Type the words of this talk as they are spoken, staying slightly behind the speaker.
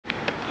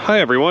Hi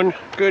everyone,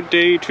 good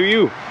day to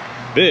you.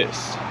 This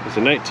is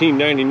a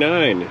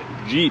 1999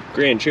 Jeep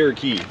Grand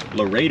Cherokee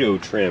Laredo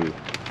trim.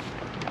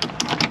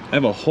 I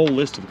have a whole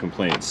list of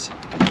complaints.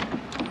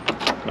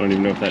 I don't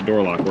even know if that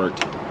door lock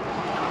worked.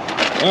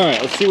 All right,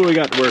 let's see what we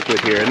got to work with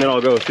here, and then I'll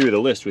go through the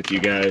list with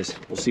you guys.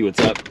 We'll see what's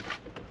up.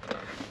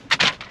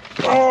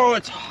 Oh,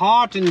 it's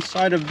hot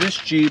inside of this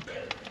Jeep.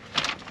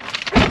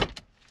 Oh,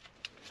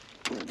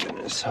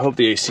 goodness, I hope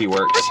the AC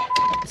works.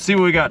 Let's see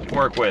what we got to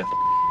work with.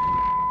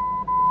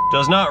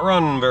 Does not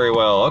run very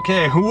well.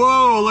 Okay,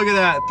 whoa, look at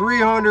that.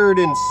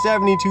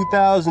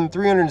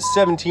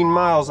 372,317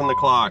 miles on the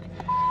clock.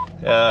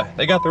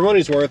 They got their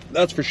money's worth,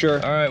 that's for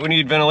sure. All right, we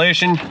need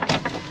ventilation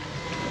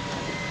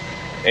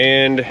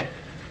and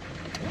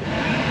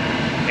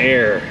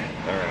air.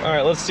 All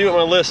right, let's see what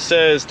my list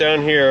says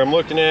down here. I'm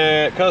looking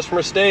at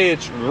customer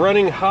stage,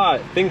 running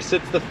hot, thinks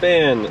it's the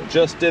fan,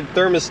 just did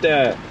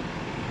thermostat,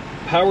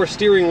 power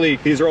steering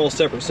leak. These are all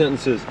separate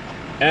sentences.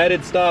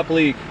 Added stop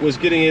leak, was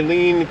getting a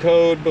lean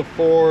code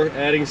before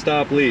adding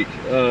stop leak.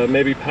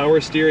 Maybe power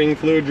steering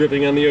fluid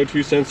dripping on the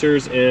O2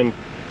 sensors and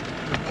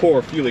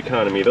poor fuel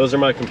economy. Those are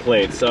my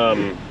complaints.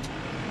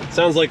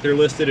 Sounds like they're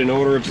listed in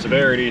order of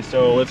severity,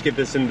 so let's get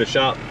this into the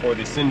shop before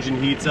this engine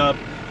heats up,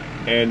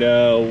 and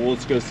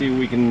let's go see what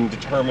we can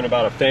determine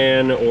about a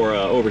fan or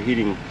a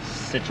overheating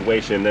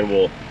situation, then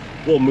we'll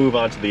move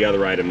on to the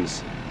other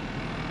items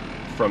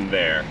from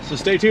there. So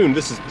stay tuned,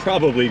 this is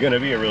probably gonna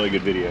be a really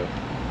good video.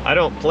 I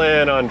don't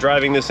plan on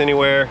driving this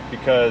anywhere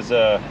because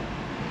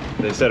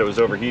they said it was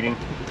overheating,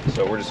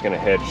 so we're just gonna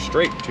head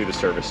straight to the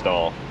service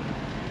stall.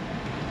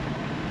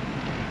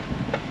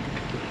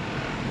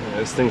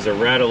 This thing's a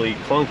rattly,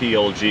 clunky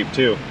old Jeep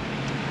too.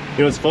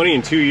 You know, it's funny,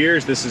 in 2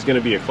 years this is gonna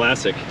be a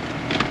classic.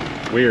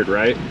 Weird,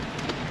 right?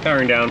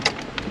 Powering down.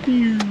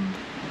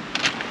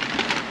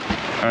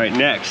 All right,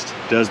 next,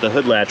 does the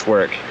hood latch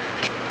work?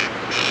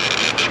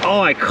 Oh,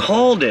 I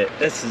called it.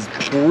 This is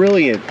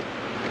brilliant.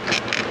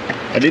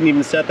 I didn't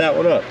even set that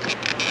one up.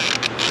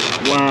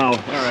 Wow. All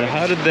right, so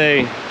how did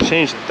they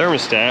change the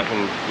thermostat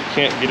when you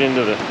can't get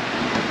into the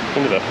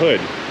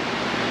hood?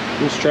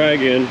 Let's try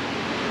again.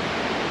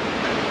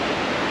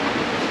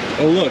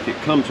 Oh look,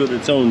 it comes with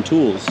its own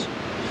tools.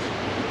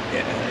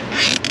 Yeah.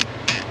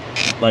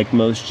 Like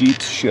most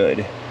Jeeps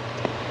should.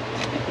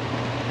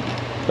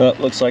 Oh,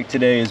 looks like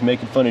today is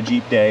making fun of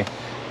Jeep day.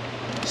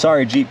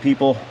 Sorry, Jeep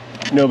people.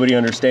 Nobody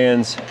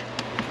understands.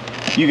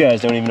 You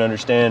guys don't even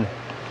understand.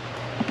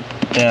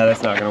 Yeah,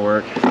 that's not gonna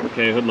work.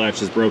 Okay, hood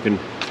latch is broken.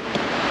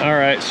 All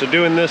right, so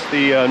doing this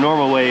the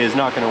normal way is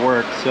not gonna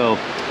work, so I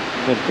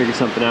have to figure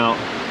something out.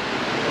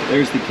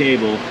 There's the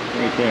cable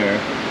right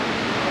there.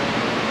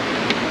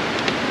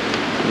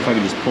 If I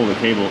can just pull the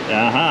cable.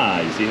 Aha,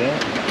 you see that?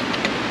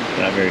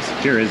 Not very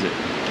secure, is it?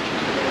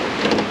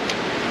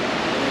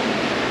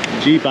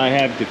 Jeep, I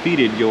have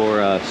defeated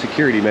your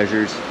security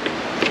measures.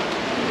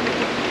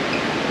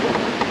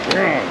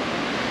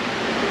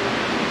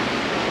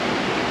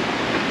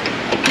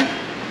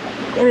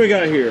 What do we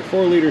got here?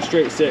 4 liter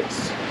straight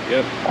 6.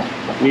 Yep.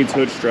 Needs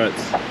hood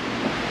struts.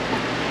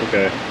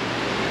 Okay.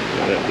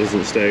 Yeah, that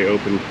doesn't stay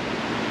open.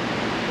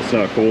 That's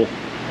not cool.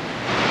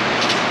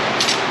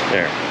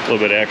 There. A little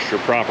bit of extra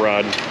prop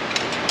rod.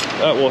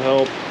 That will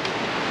help.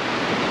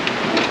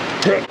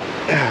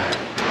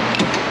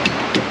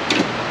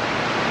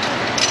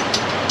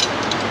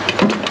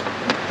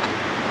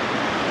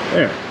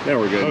 There. Now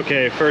we're good.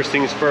 Okay, first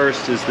things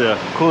first is the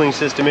cooling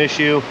system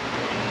issue.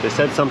 They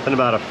said something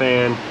about a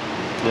fan.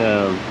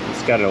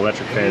 It's got an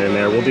electric fan in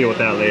there. We'll deal with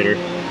that later.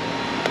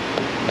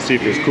 Let's see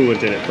if there's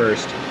coolant in it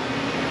first.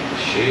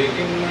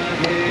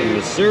 And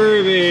the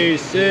survey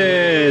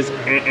says,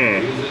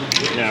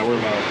 yeah, we're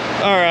low.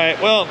 All right,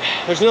 well,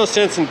 there's no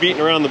sense in beating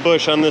around the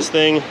bush on this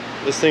thing.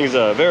 This thing's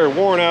a very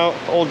worn out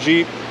old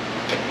Jeep.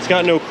 It's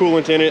got no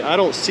coolant in it. I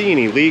don't see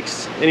any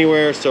leaks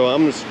anywhere, so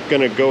I'm just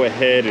gonna go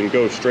ahead and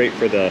go straight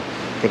for the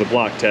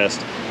block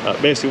test.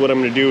 Basically what I'm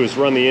gonna do is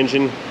run the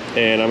engine,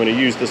 and I'm gonna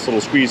use this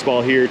little squeeze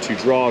ball here to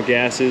draw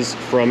gases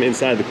from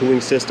inside the cooling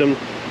system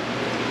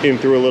in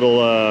through a little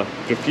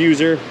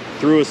diffuser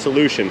through a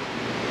solution.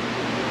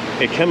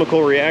 A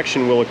chemical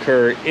reaction will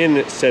occur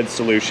in said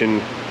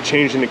solution,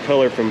 changing the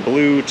color from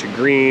blue to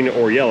green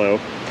or yellow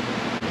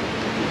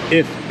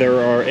if there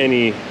are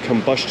any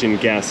combustion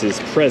gases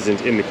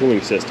present in the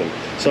cooling system.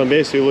 So I'm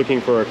basically looking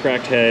for a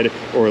cracked head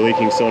or a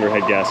leaking cylinder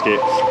head gasket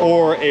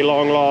or a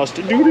long lost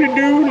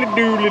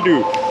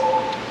doodly-doo.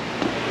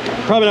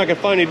 Probably not gonna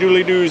find any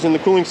doodly-doos in the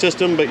cooling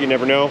system, but you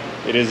never know.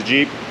 It is a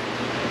Jeep.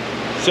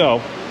 So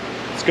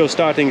let's go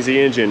start things the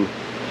engine,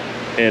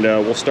 and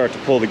we'll start to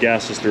pull the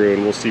gases through,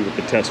 and we'll see what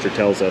the tester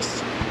tells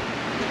us.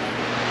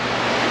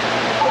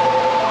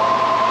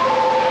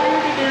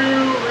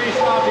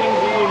 Restarting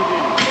the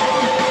engine.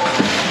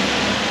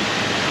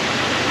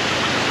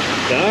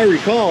 Now I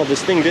recall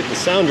this thing didn't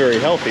sound very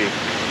healthy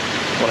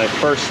when I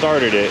first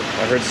started it.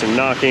 I heard some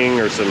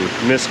knocking or some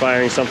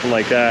misfiring, something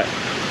like that.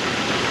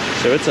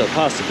 So it's a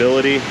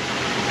possibility.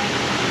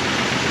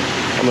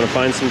 I'm gonna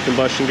find some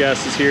combustion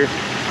gases here.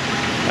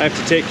 I have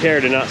to take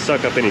care to not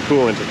suck up any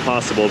coolant if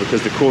possible,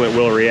 because the coolant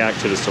will react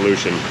to the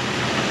solution.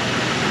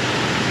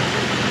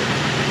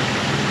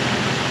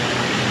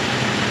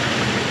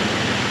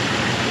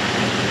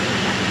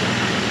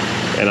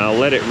 And I'll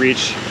let it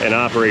reach an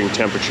operating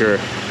temperature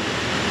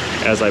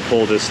as I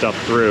pull this stuff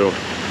through.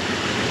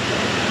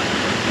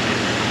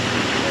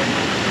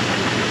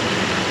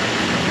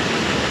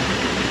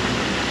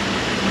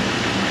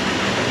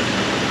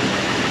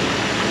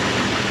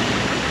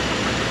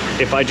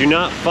 If I do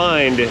not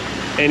find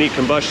any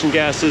combustion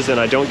gases and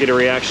I don't get a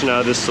reaction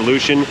out of this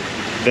solution,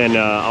 then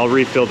I'll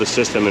refill the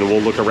system and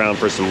we'll look around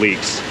for some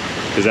leaks,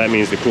 because that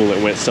means the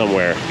coolant went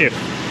somewhere if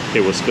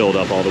it was filled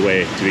up all the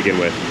way to begin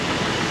with.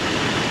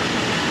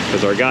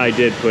 Because our guy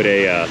did put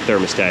a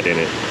thermostat in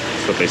it,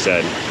 that's what they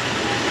said.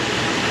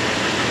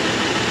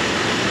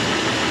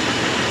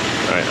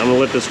 All right, I'm gonna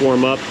let this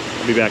warm up.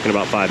 I'll be back in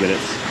about 5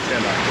 minutes.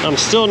 Stand by. I'm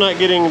still not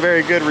getting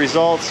very good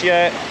results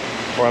yet,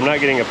 or I'm not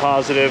getting a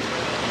positive.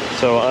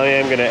 So I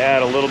am gonna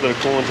add a little bit of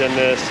coolant in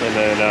this, and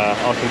then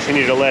I'll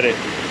continue to let it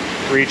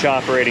reach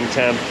operating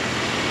temp,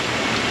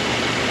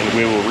 and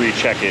we will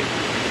recheck it.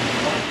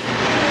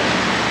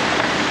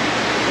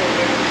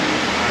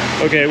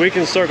 Okay, we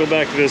can circle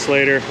back to this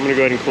later. I'm gonna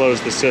go ahead and close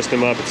the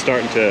system up. It's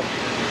starting to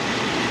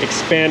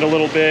expand a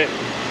little bit.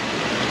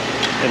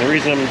 And the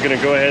reason I'm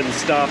gonna go ahead and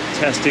stop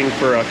testing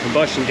for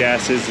combustion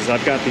gases is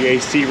I've got the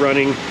AC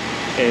running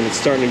and it's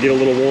starting to get a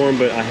little warm,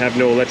 but I have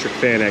no electric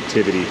fan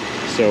activity.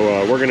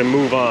 So we're gonna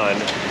move on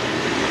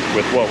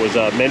with what was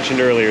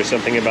mentioned earlier,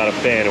 something about a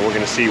fan, and we're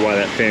gonna see why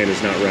that fan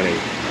is not running.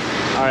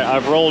 All right,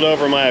 I've rolled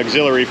over my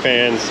auxiliary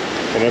fans,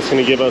 and that's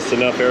gonna give us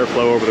enough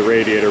airflow over the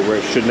radiator where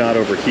it should not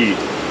overheat.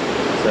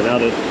 So now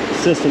that the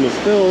system is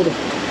filled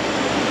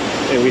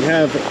and we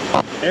have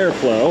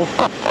airflow,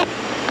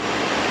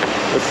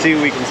 let's see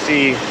what we can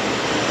see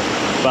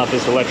about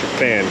this electric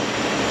fan.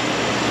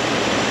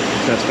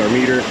 Test our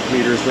meter.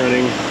 Meter's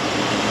running.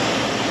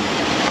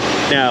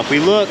 Now, if we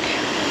look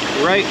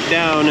right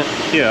down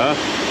here,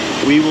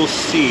 we will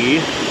see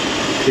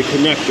the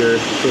connector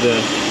for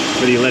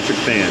the electric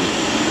fan.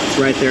 It's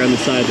right there on the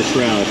side of the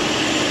shroud.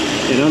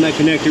 And on that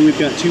connector, we've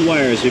got two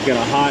wires. We've got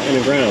a hot and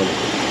a ground.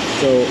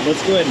 So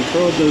let's go ahead and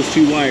probe those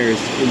two wires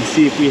and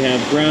see if we have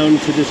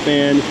ground to this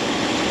fan,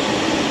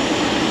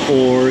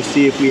 or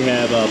see if we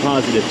have a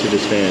positive to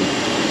this fan.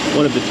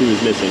 One of the two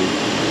is missing.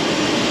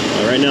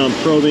 Right now I'm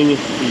probing the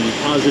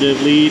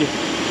positive lead. You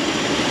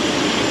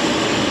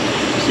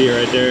see it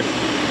right there?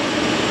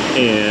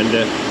 And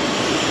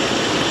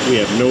we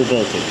have no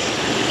voltage.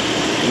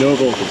 No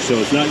voltage, so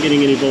it's not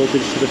getting any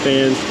voltage to the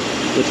fans.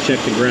 Let's check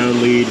the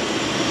ground lead.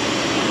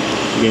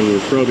 Again,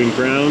 we're probing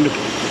ground.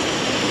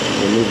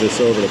 We'll move this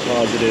over to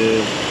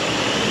positive.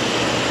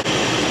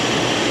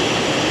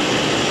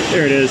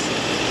 There it is.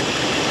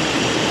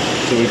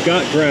 So we've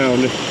got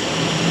ground.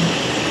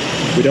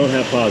 We don't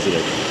have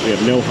positive. We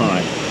have no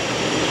high.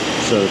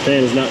 So the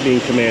fan is not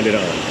being commanded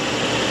on.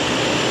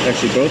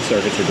 Actually, both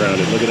circuits are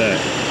grounded. Look at that.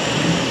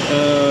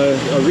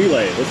 A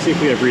relay. Let's see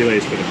if we have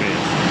relays for the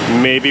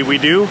fans. Maybe we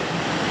do.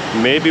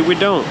 Maybe we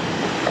don't.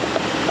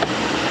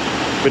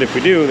 But if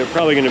we do, they're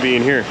probably going to be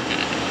in here.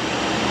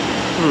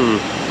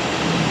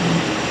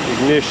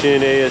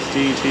 Ignition,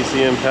 ASD,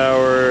 TCM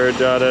power,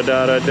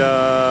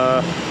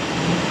 da-da-da-da-da.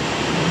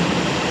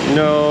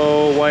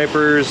 No,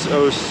 wipers,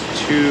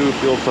 OS2,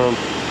 fuel pump,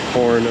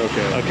 horn,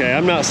 okay. Okay,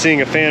 I'm not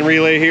seeing a fan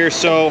relay here,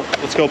 so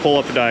let's go pull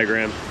up the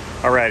diagram.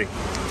 Alrighty.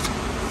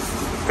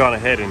 Gone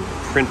ahead and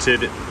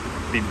printed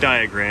the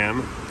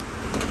diagram.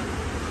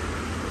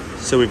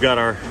 So we've got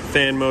our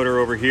fan motor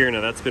over here. Now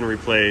that's been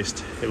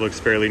replaced. It looks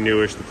fairly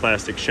newish, the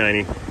plastic's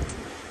shiny.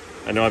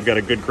 I know I've got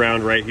a good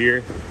ground right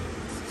here,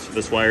 so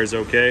this wire's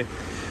okay.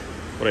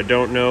 What I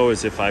don't know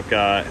is if I've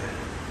got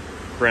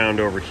ground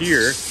over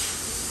here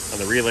on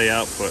the relay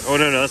output. Oh,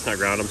 no, that's not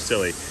ground, I'm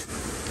silly.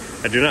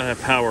 I do not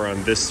have power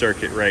on this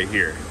circuit right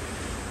here.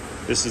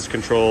 This is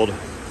controlled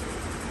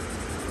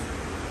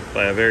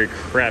by a very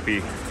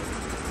crappy,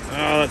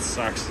 oh, that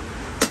sucks.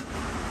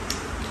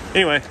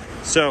 Anyway,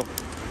 so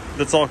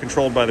that's all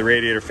controlled by the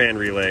radiator fan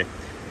relay.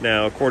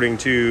 Now, according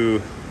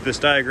to this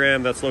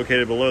diagram, that's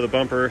located below the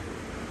bumper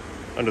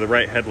under the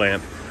right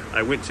headlamp.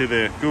 I went to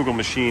the Google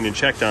machine and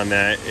checked on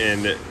that,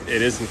 and it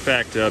is in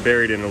fact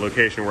buried in a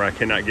location where I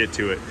cannot get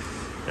to it.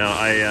 Now,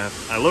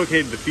 I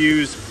located the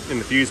fuse in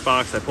the fuse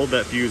box. I pulled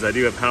that fuse. I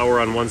do have power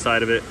on one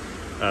side of it.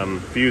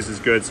 Fuse is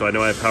good, so I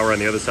know I have power on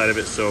the other side of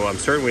it, so I'm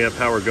certain we have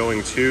power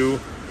going to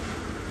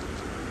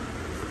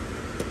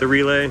the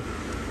relay.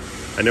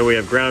 I know we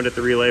have ground at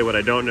the relay. What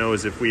I don't know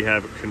is if we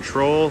have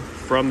control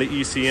from the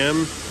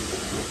ECM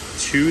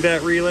to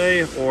that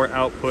relay or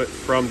output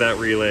from that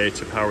relay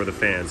to power the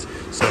fans.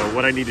 So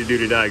what I need to do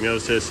to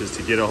diagnose this is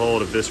to get a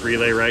hold of this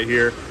relay right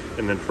here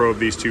and then probe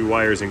these two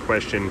wires in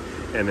question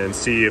and then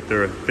see if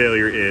the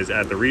failure is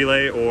at the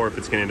relay or if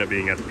it's going to end up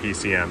being at the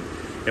PCM.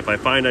 If I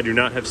find I do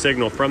not have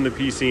signal from the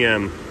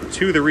PCM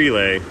to the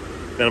relay,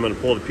 then I'm going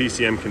to pull the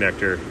PCM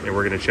connector and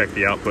we're going to check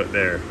the output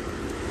there.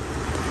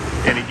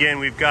 And again,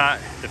 we've got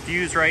the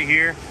fuse right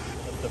here.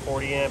 That's the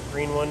 40 amp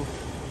green one.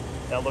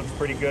 That looks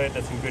pretty good.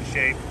 That's in good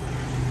shape.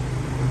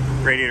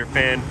 Radiator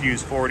fan,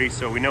 fuse 40,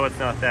 so we know it's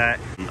not that.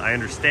 I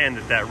understand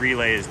that that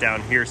relay is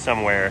down here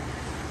somewhere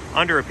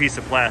under a piece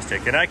of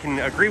plastic, and I can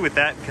agree with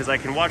that because I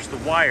can watch the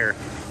wire,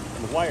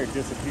 and the wire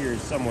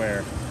disappears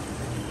somewhere,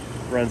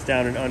 runs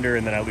down and under,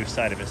 and then I lose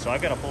sight of it. So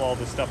I've got to pull all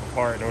this stuff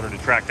apart in order to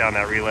track down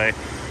that relay.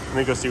 Let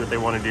me go see what they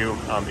want to do.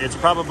 It's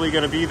probably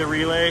going to be the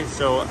relay,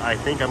 so I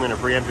think I'm going to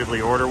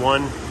preemptively order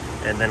one,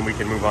 and then we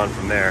can move on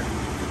from there.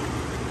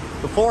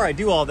 Before I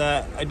do all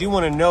that, I do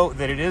want to note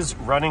that it is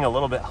running a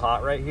little bit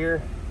hot right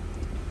here.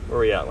 Where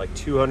are we at? Like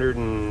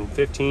 215,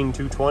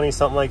 220,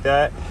 something like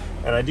that.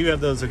 And I do have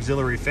those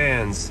auxiliary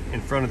fans in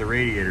front of the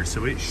radiator,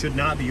 so it should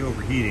not be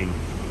overheating.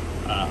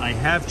 I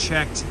have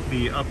checked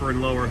the upper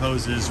and lower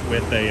hoses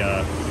with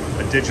a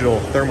digital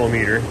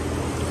thermometer,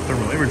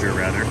 thermal imager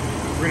rather.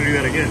 We're gonna do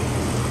that again.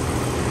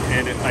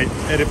 And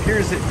it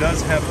appears it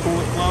does have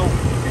coolant flow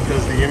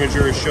because the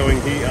imager is showing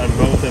heat on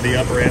both of the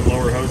upper and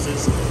lower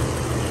hoses,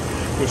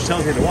 which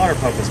tells me the water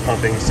pump is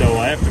pumping. So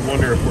I have to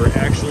wonder if we're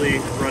actually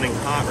running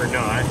hot or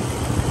not.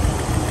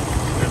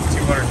 That's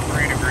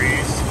 203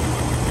 degrees.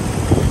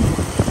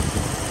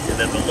 And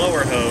then the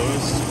lower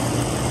hose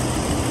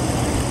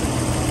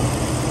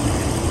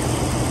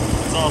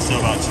is also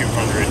about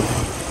 200.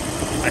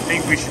 I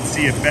think we should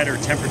see a better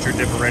temperature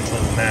differential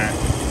than that.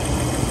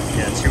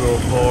 Yeah,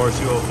 204,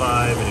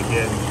 205, and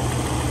again,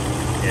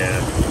 yeah,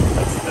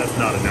 that's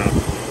not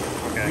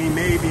enough. Okay. We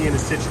may be in a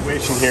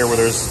situation here where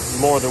there's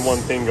more than one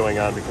thing going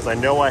on, because I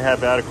know I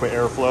have adequate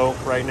airflow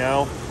right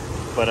now,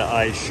 but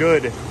I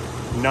should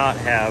not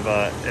have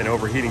an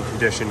overheating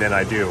condition, and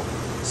I do.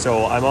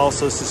 So I'm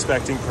also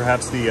suspecting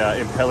perhaps the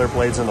impeller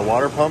blades on the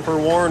water pump are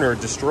worn or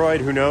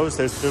destroyed, who knows.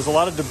 There's a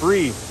lot of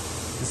debris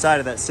inside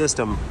of that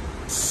system.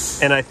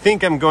 And I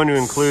think I'm going to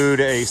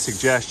include a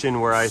suggestion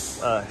where I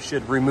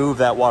should remove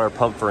that water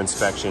pump for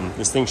inspection.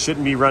 This thing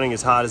shouldn't be running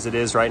as hot as it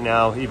is right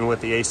now, even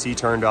with the AC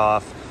turned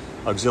off,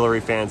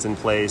 auxiliary fans in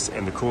place,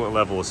 and the coolant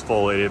level is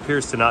full. It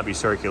appears to not be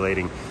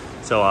circulating.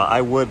 So I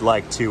would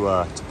like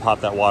to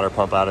pop that water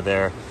pump out of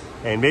there,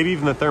 and maybe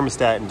even the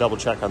thermostat, and double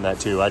check on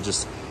that too.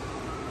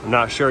 I'm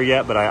not sure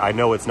yet, but I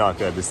know it's not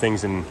good. This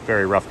thing's in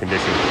very rough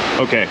condition.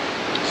 Okay,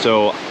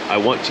 so I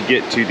want to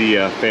get to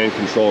the fan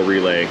control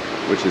relay,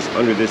 which is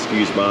under this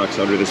fuse box,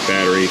 under this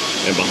battery,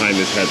 and behind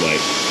this headlight.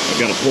 I've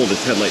got to pull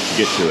this headlight to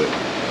get to it.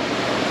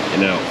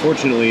 And now,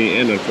 fortunately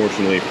and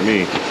unfortunately for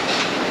me,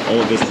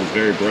 all of this is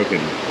very broken.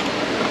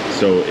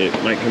 So it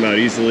might come out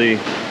easily,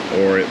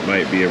 or it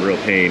might be a real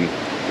pain.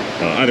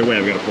 Either way,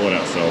 I've got to pull it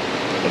out, so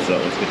let's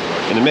get to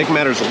work. And to make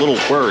matters a little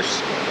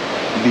worse,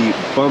 the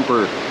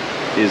bumper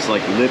is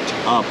like lift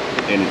up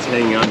and it's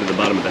hanging onto the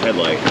bottom of the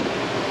headlight.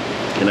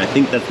 And I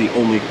think that's the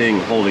only thing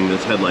holding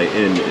this headlight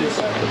in is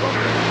the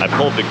bumper. I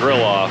pulled the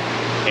grill off,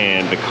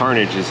 and the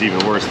carnage is even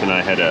worse than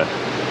I had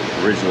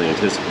originally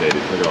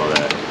anticipated. Look at all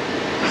that.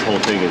 This whole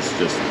thing is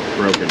just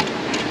broken.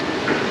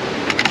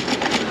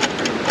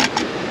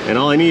 And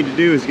all I need to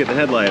do is get the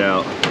headlight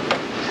out.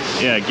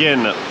 Yeah,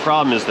 again, the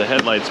problem is the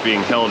headlight's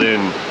being held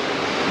in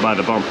by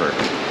the bumper,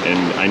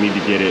 and I need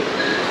to get it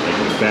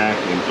like back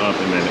and up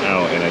and then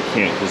out, and I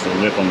can't because the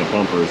lip on the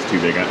bumper is too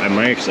big. I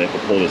might actually have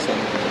to pull this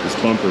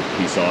bumper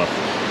piece off,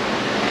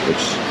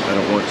 which I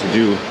don't want to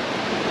do.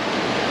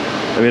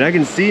 I mean, I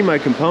can see my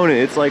component.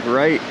 It's like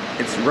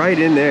it's right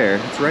in there.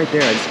 It's right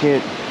there. I just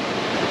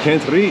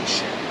can't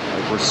reach.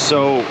 Like we're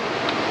so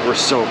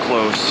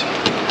close.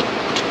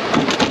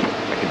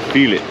 I can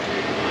feel it.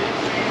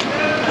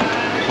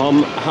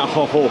 Come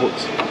out.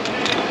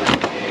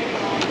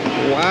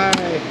 Why?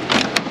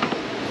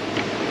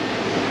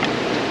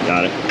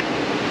 Got it.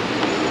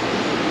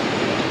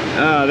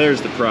 Ah,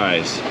 there's the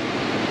prize.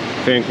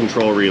 Fan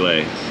control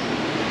relay.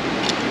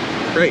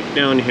 Right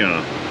down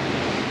here.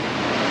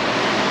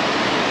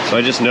 So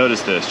I just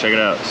noticed this. Check it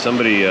out.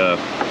 Somebody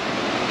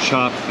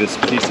chopped this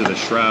piece of the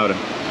shroud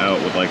out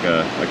with like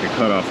a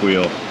cutoff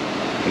wheel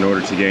in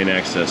order to gain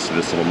access to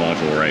this little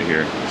module right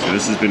here. So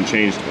this has been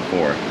changed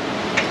before.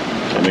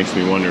 That makes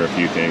me wonder a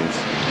few things.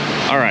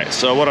 All right,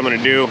 so what I'm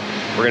gonna do,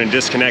 we're gonna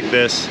disconnect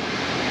this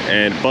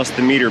and bust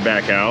the meter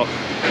back out.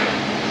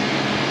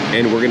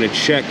 And we're gonna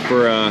check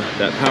for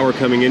that power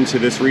coming into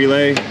this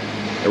relay,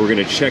 and we're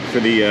gonna check for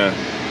the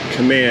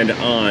command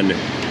on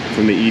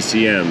from the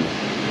ECM,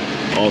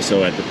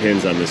 also at the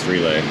pins on this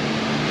relay.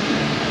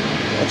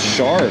 That's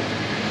sharp.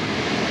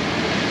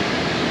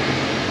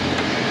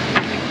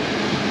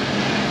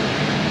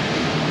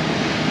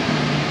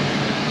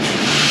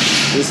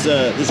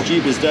 This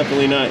Jeep is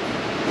definitely not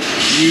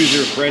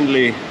user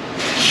friendly.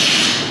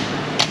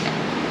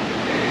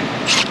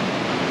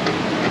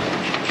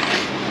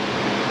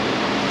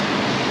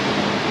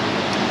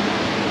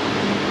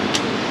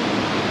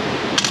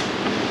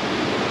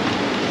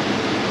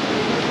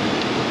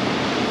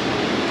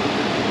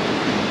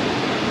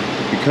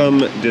 Become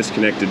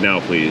disconnected now,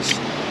 please.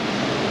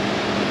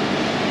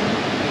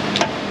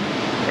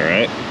 All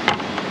right.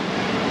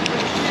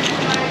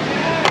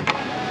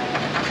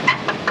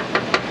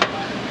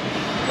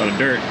 A lot of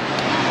dirt.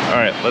 All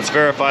right, let's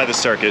verify the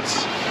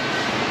circuits.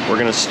 We're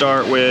gonna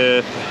start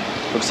with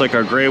Looks like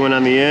our gray one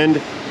on the end,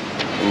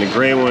 and the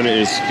gray one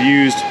is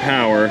fused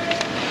power.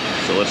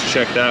 So let's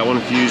check that one,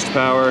 fused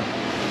power.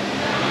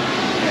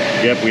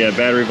 Yep, we have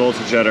battery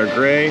voltage at our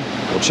gray.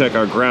 We'll check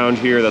our ground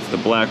here, that's the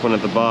black one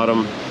at the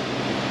bottom.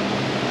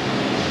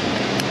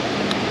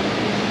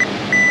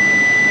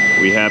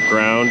 We have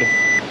ground.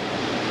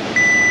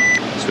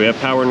 So we have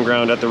power and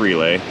ground at the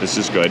relay. This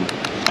is good.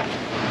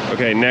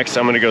 Okay, next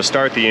I'm gonna go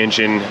start the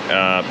engine,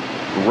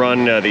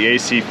 run the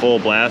AC full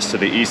blast so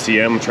the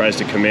ECM tries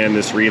to command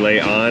this relay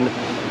on,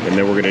 and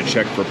then we're gonna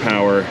check for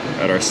power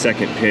at our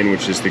second pin,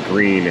 which is the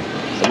green.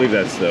 I believe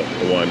that's the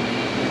one.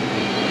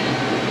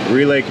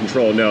 Relay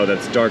control, no,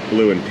 that's dark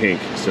blue and pink.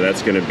 So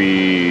that's gonna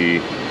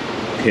be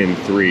pin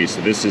 3.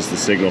 So this is the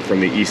signal from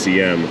the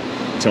ECM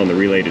telling the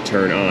relay to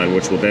turn on,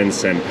 which will then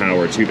send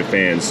power to the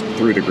fans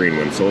through the green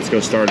one. So let's go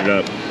start it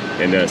up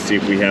and see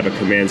if we have a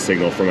command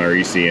signal from our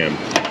ECM.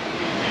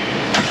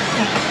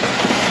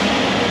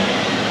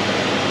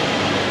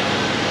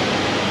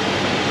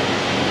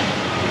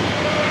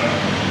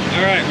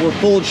 All right, we're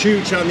full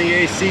chooch on the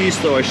AC,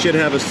 so I should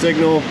have a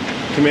signal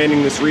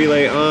commanding this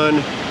relay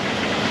on.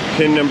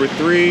 Pin number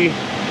 3.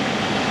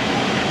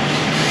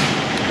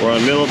 We're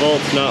on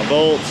millivolts, not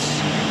volts.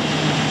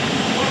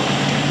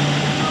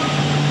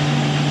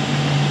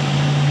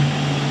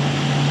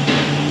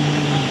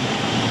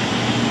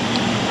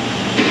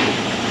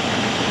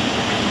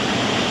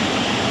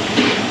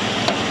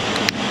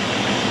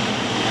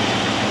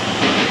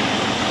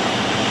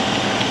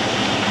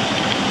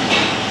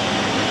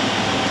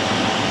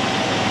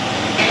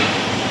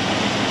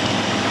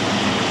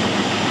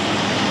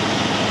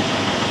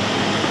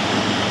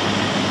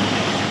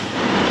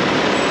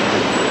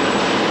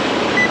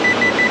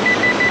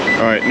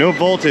 All right, no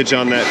voltage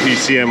on that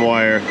PCM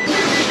wire.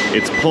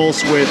 It's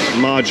pulse width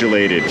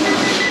modulated, it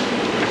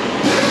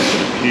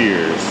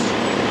appears.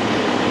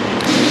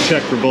 Let's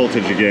check for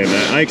voltage again.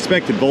 I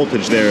expected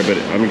voltage there, but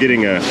I'm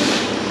getting a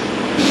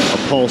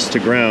pulse to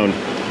ground.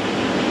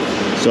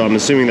 So I'm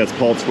assuming that's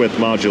pulse width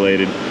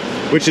modulated,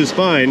 which is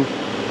fine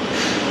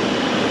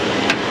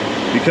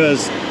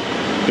because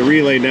the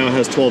relay now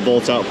has 12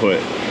 volts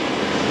output.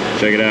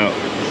 Check it out.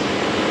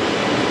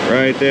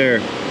 Right there.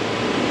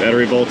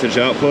 Battery voltage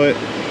output.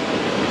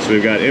 So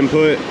we've got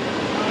input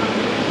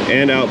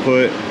and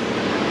output.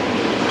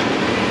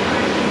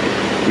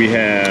 We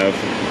have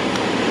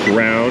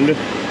ground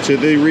to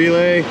the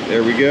relay.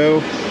 There we go.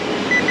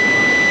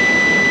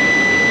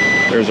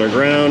 There's our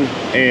ground,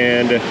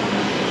 and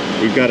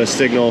we've got a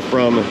signal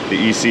from the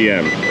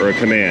ECM, or a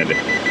command.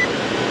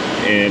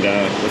 And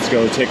let's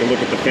go take a look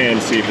at the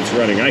fan, see if it's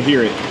running. I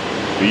hear it,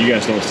 but you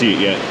guys don't see it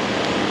yet.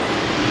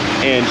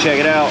 And check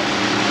it out.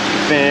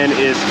 Fan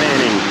is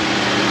fanning.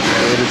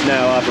 It is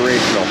now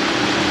operational.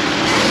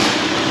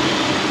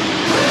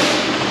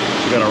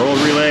 We got our old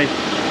relay,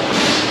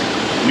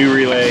 new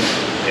relay,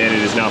 and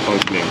it is now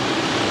functioning.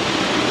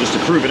 Just to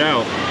prove it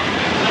out,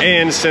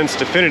 and since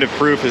definitive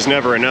proof is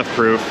never enough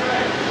proof,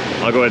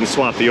 I'll go ahead and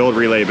swap the old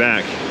relay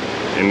back,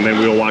 and then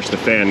we'll watch the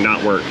fan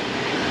not work.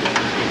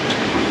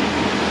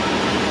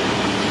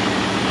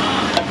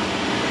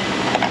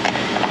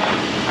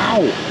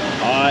 Ow!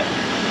 Hot.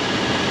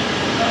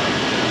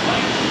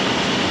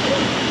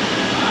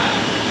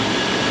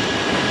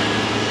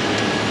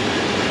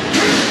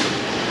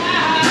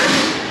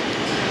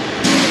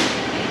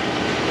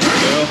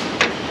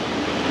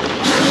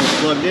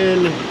 Plugged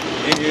in,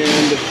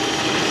 and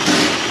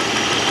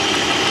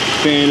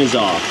fan is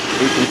off.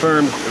 We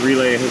confirmed the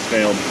relay has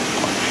failed.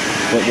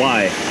 But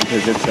why?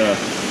 Because it's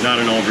not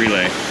an old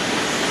relay.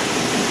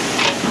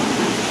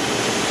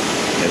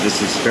 Yeah,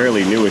 this is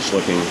fairly newish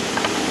looking.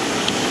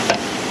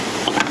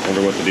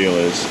 Wonder what the deal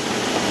is.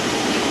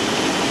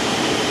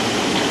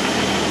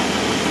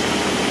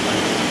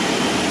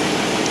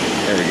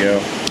 There we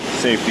go.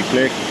 Safety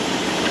click.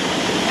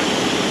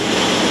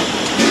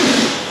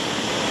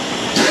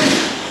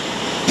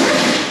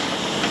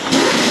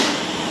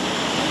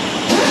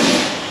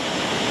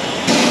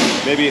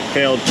 Maybe it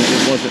failed because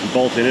it wasn't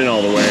bolted in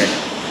all the way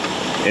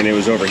and it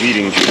was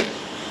overheating.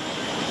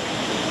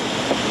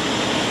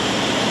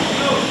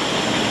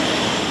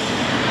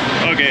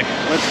 Okay,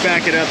 let's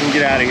back it up and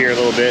get out of here a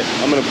little bit.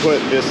 I'm gonna put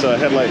this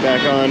headlight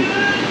back on,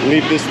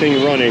 leave this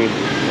thing running,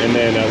 and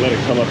then let it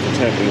come up to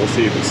temp, and we'll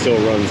see if it still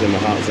runs in the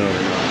hot zone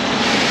or not.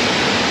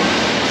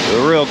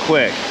 So real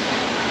quick,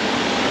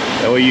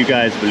 that way you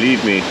guys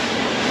believe me.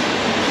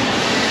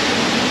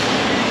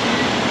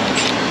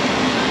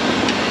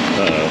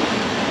 Uh-oh.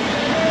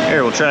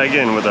 Here, we'll try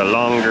again with a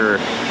longer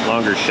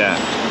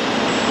shaft.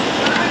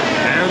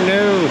 Oh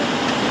no!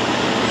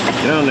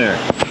 Get on there.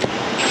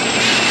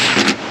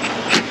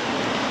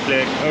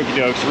 Click. Okie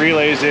dokes.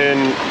 Relays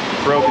in.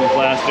 Broken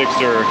plastics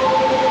are,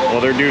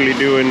 well, they're duly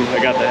doing. I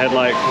got the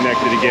headlight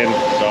connected again,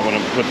 so I'm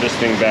gonna put this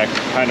thing back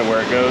kind of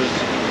where it goes.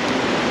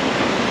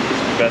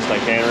 Best I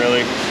can,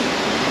 really.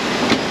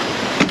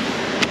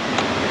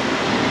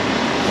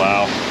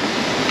 Wow.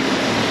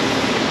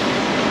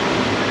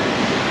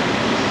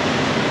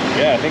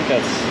 Yeah, I think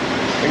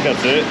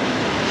that's it.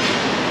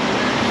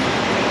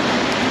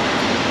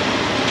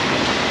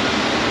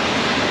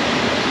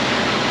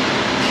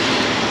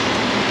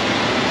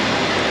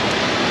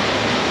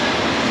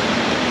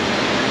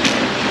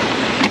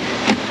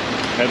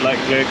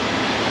 headlight kick.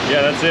 Yeah,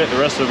 that's it. The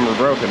rest of them are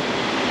broken.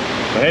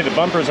 But hey, the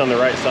bumper's on the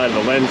right side of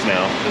the lens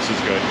now. This is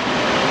good.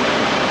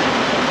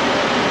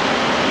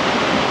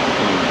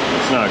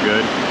 It's not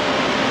good.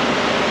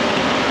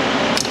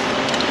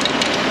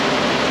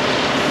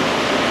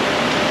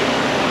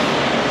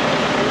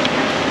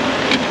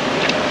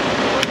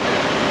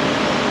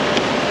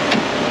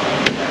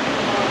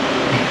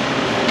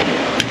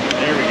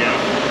 There we go.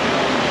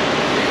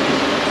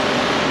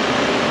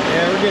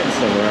 Yeah, we're getting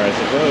somewhere, I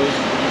suppose.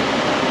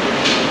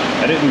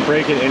 I didn't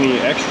break it any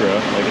extra,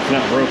 like it's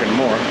not broken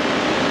more.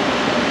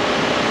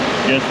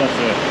 I guess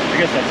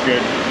that's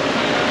good.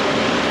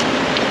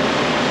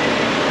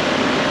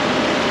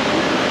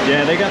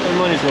 Yeah, they got their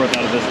money's worth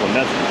out of this one,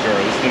 that's for sure.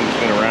 This thing's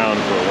been around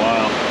for a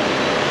while.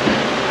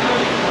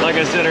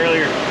 Like I said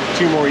earlier,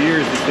 2 more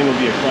years, this thing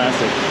will be a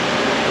classic.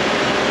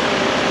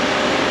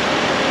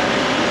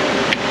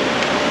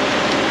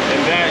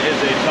 And that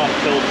is a tough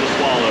pill to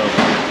swallow.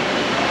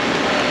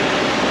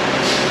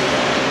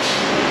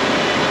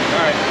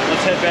 Alright,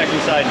 let's head back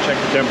inside and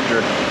check the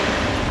temperature.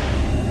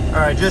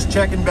 Alright, just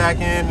checking back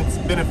in. It's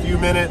been a few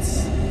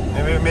minutes,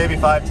 maybe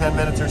 5-10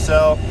 minutes or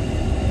so.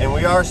 And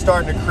we are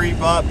starting to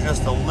creep up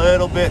just a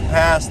little bit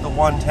past the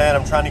 110.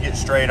 I'm trying to get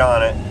straight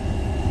on it.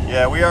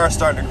 Yeah, we are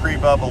starting to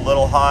creep up a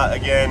little hot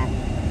again.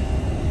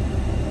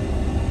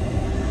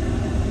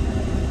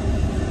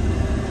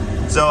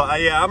 So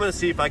yeah, I'm gonna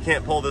see if I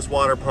can't pull this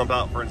water pump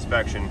out for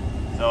inspection.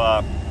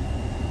 So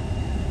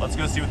let's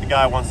go see what the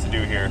guy wants to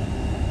do here.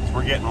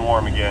 We're getting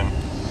warm again.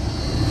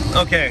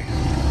 Okay,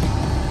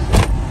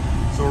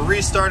 so we're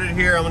restarted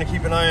here. I'm gonna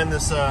keep an eye on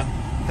this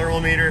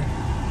thermometer.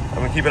 I'm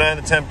gonna keep an eye on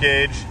the temp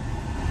gauge.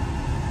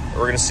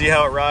 We're gonna see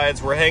how it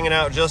rides. We're hanging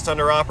out just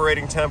under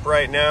operating temp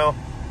right now.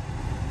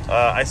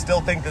 I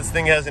still think this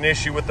thing has an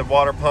issue with the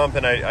water pump,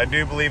 and I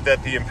do believe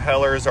that the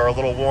impellers are a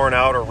little worn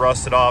out or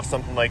rusted off,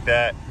 something like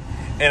that.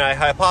 And I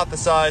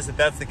hypothesize that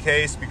that's the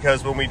case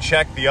because when we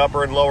checked the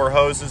upper and lower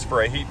hoses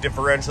for a heat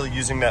differential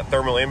using that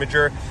thermal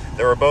imager,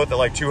 they were both at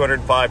like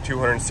 205,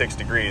 206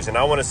 degrees. And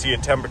I want to see a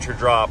temperature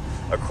drop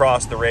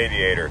across the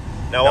radiator.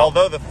 Now,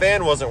 although the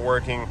fan wasn't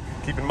working,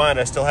 keep in mind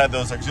I still had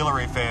those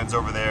auxiliary fans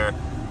over there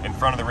in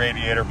front of the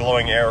radiator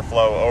blowing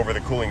airflow over the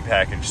cooling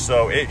package.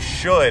 So it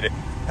should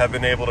have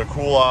been able to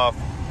cool off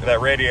that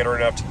radiator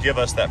enough to give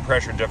us that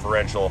pressure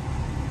differential.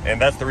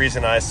 And that's the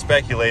reason I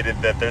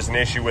speculated that there's an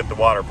issue with the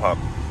water pump.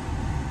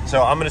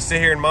 So I'm gonna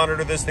sit here and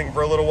monitor this thing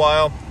for a little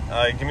while.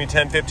 Give me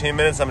 10-15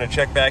 minutes, I'm gonna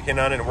check back in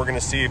on it, and we're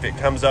gonna see if it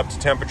comes up to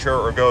temperature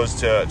or goes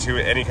to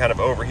any kind of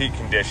overheat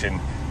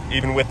condition,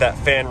 even with that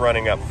fan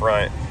running up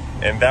front.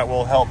 And that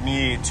will help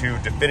me to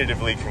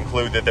definitively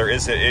conclude that there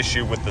is an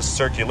issue with the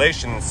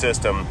circulation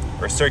system,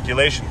 or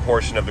circulation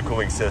portion of the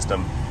cooling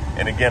system.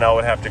 And again, I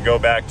would have to go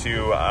back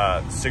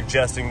to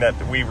suggesting that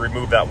we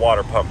remove that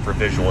water pump for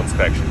visual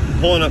inspection.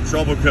 Pulling up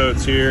trouble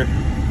codes here.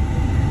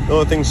 The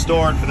only thing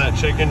stored for that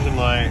check engine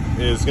light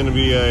is going to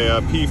be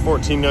a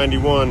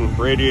P1491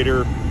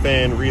 radiator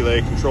fan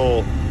relay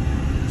control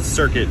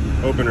circuit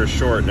opener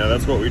short. Now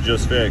that's what we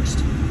just fixed.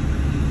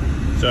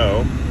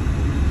 So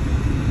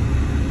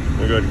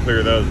we'll go ahead and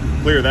clear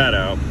that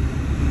out.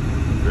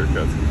 Clear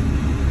cuts.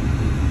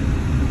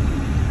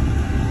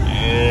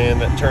 And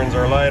that turns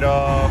our light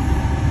off.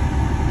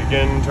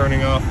 Begin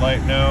turning off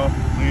light now,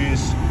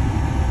 please.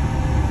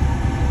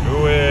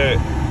 Do it.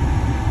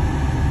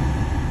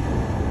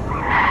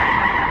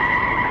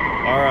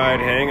 All right,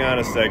 hang on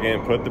a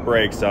second, put the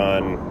brakes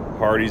on.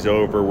 Party's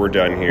over, we're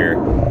done here.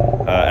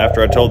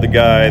 After I told the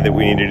guy that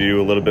we needed to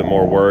do a little bit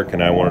more work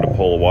and I wanted to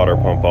pull a water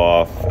pump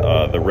off,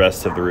 the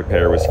rest of the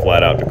repair was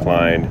flat out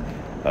declined.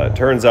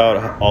 Turns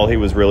out all he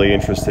was really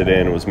interested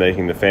in was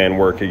making the fan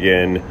work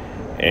again,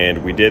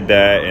 and we did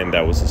that, and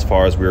that was as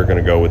far as we were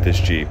gonna go with this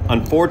Jeep.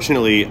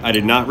 Unfortunately, I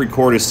did not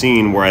record a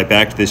scene where I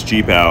backed this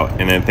Jeep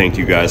out and then thanked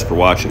you guys for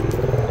watching.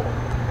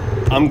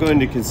 I'm going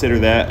to consider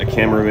that a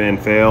cameraman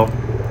fail.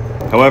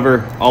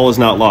 However, all is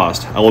not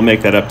lost. I will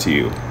make that up to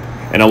you.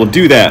 And I will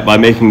do that by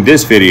making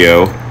this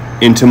video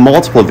into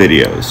multiple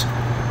videos.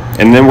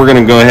 And then we're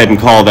gonna go ahead and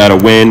call that a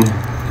win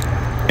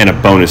and a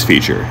bonus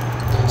feature.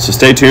 So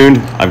stay tuned,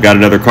 I've got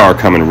another car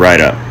coming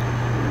right up.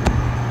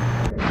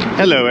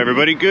 Hello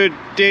everybody, good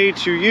day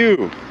to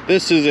you.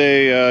 This is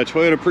a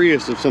Toyota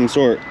Prius of some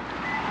sort.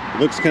 It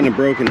looks kind of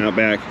broken out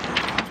back.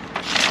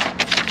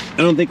 I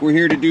don't think we're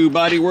here to do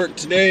body work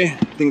today.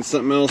 I think it's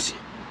something else.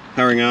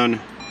 Powering on.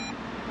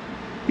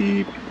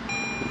 Beep.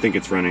 I think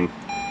it's running.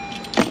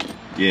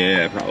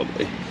 Yeah,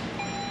 probably.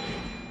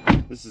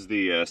 This is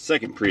the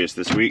second Prius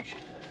this week.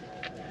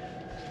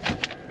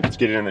 Let's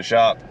get it in the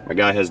shop. My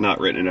guy has not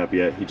written it up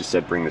yet. He just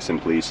said, bring this in,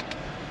 please.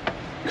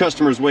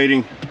 Customer's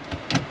waiting.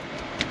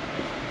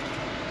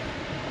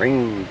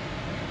 Ring.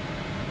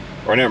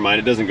 Or never mind,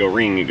 it doesn't go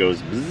ring, it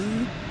goes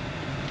bzzz.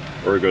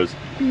 Or it goes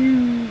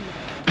pew.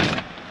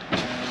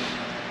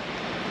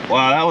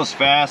 Wow, that was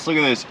fast. Look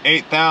at this,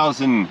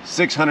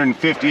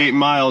 8,658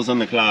 miles on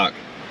the clock.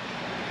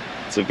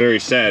 It's a very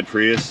sad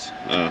Prius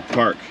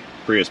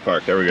Prius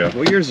Park, there we go.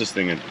 What year is this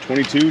thing in?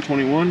 22,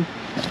 21?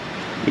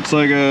 Looks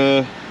like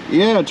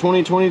Yeah,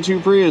 2022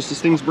 Prius.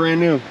 This thing's brand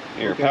new.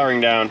 Here, okay.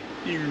 Powering down.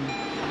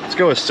 Let's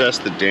go assess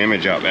the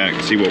damage out back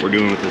and see what we're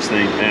doing with this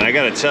thing. Man, I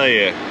gotta tell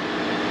you,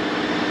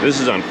 this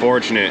is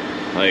unfortunate.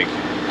 Like,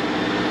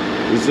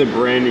 this is a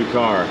brand new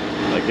car.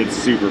 Like, it's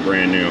super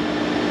brand new.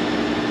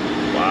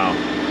 Wow.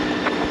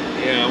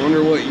 Yeah, I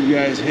wonder what you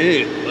guys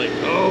hit. Like,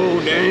 oh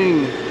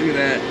dang, look at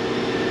that.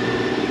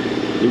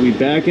 Did we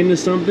back into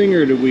something,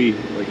 or did we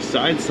like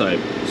swipe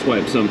something?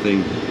 Swipe.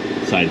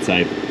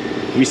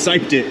 We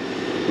siped it.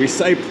 We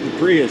siped the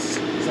Prius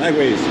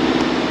sideways.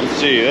 Let's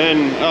see,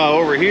 then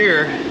over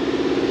here,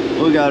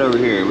 what we got over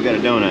here? We got a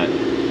donut.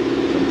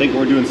 So I'm thinking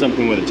we're doing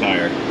something with a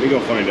tire. Let me go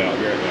find out.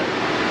 Be right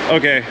back.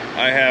 Okay,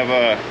 I have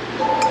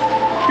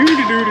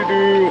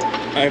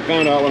I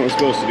found out what I'm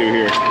supposed to do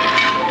here.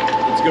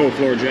 Let's go,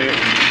 floor jack.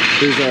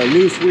 There's a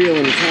loose wheel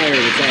and a tire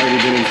that's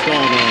already been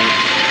installed on it.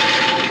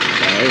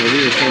 Over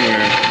here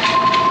somewhere.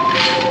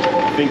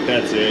 I think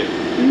that's it.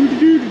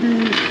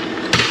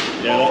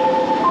 Yeah,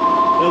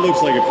 that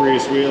looks like a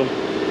Prius wheel.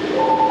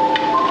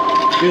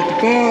 Get the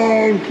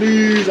phone,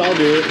 please. I'll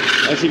do it.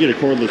 I should get a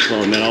cordless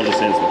phone, then I'll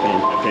just answer the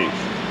phone, I think.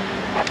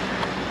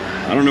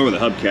 I don't know where the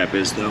hubcap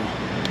is though.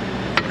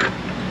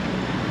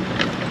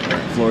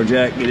 Floor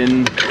jack, get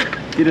in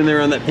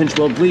there on that pinch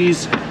weld,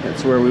 please.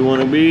 That's where we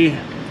want to be.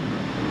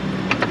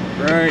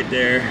 Right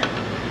there.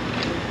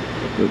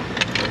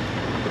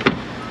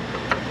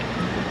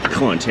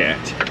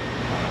 Contact.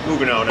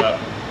 Moving on up.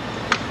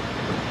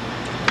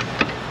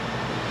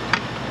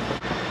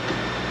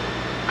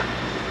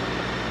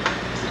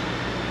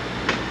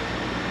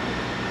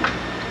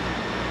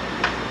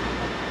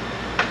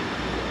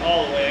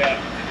 All the way up.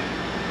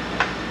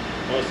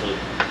 Mostly.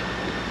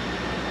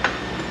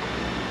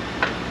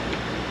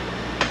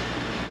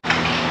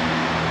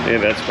 Yeah,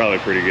 that's probably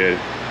pretty good.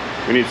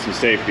 We need some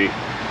safety.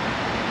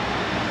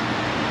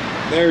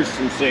 There's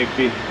some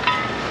safety.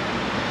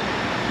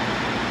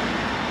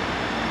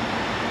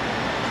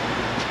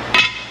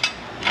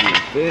 You gonna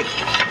fit?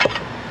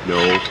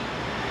 No.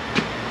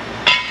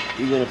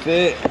 You gonna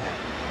fit?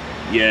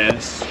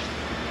 Yes.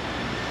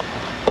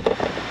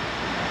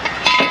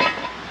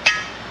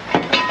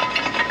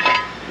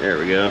 There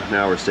we go.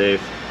 Now we're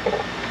safe.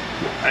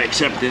 I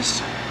accept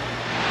this.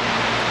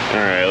 All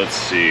right, let's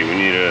see. We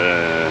need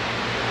a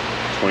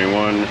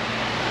 21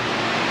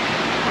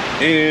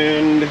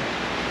 and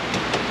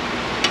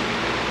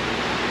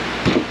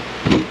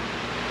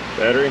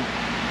battery.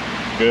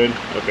 Good.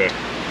 Okay.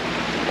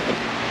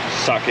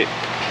 Socket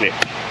click.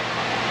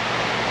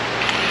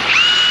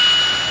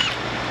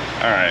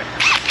 All right.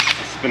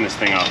 Let's spin this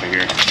thing off of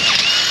here.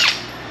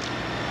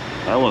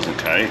 That wasn't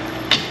tight.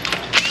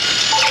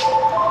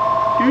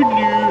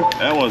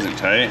 That wasn't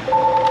tight.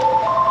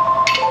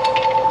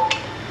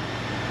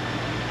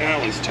 That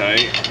one's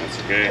tight. That's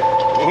okay.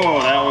 Oh,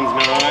 that one's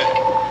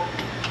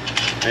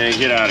not. Man,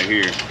 get out of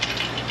here.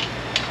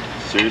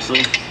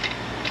 Seriously?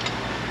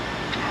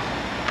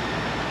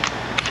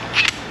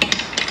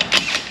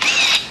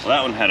 Well,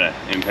 that one had an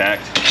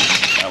impact.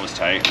 That was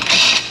tight.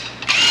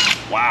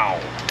 Wow.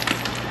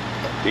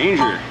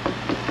 Danger.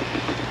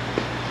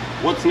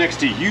 What's next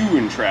to you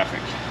in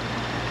traffic?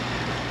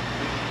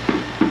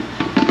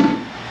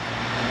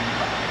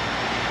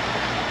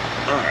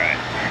 Alright,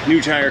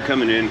 new tire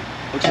coming in.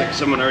 Looks like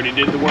someone already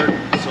did the work,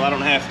 so I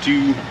don't have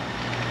to,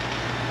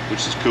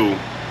 which is cool.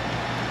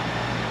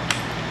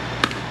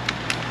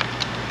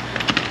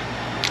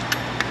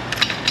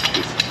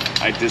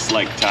 I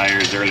dislike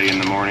tires early in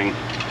the morning.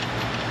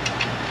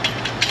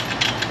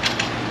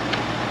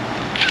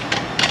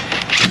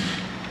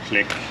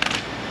 Click.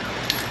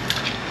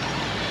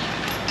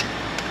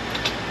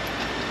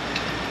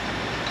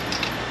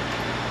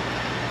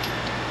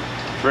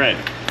 Fred.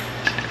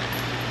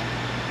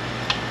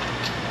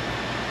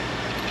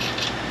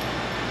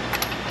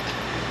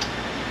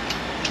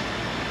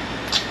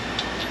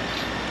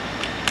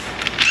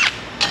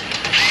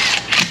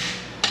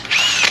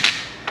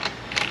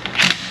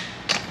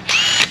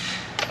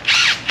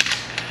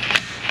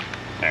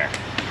 There.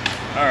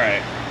 All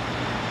right.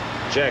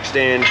 Jack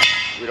stand.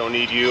 We don't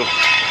need you.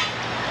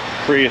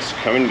 Prius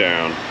coming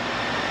down.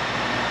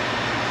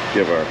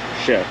 Give our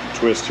shaft a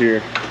twist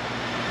here.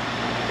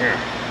 Here.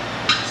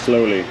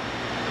 Slowly.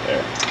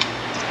 There.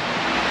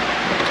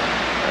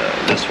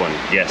 This one,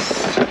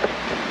 yes.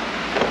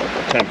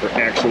 Time for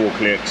actual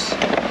clicks.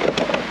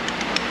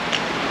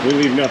 We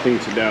leave nothing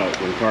to doubt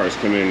when cars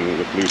come in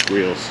with loose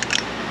wheels.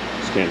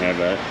 Just can't have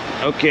that.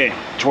 Okay,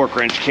 torque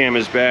wrench cam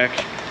is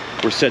back.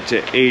 We're set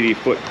to 80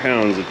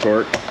 foot-pounds of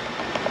torque,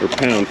 or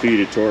pound-feet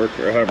of torque,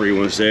 or however you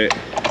want to say it.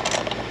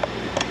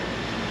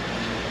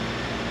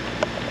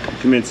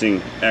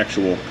 Commencing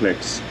actual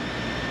clicks.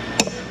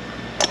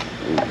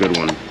 Ooh, good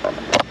one.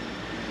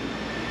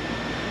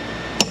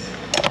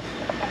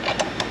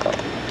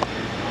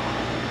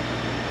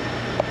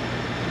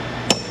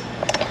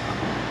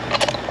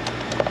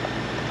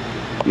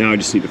 Now I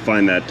just need to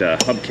find that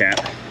hubcap.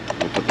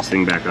 We'll put this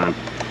thing back on.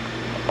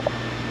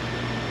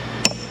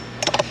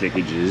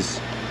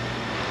 Clickages.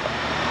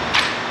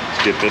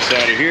 Let's get this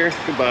out of here.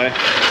 Goodbye.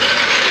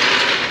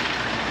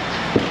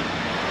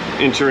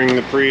 Entering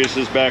the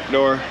Prius's back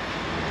door.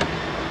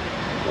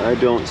 I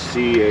don't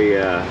see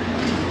a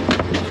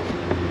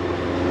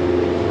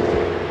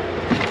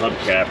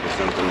hubcap or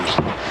something.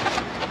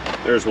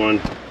 There's one.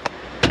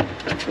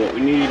 That's what we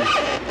need.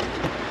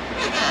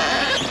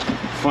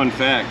 Fun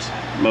fact,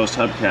 most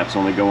hubcaps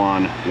only go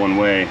on one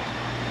way.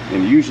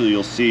 And usually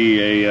you'll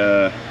see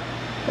a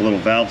little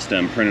valve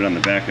stem printed on the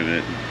back of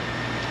it.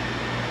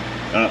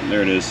 Oh,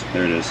 there it is,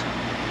 there it is.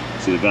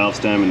 See the valve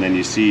stem, and then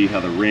you see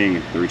how the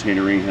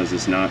retainer ring has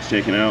this notch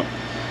taken out.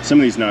 Some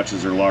of these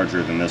notches are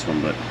larger than this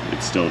one, but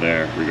it's still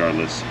there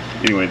regardless.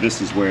 Anyway, this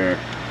is where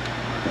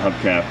the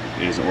hubcap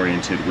is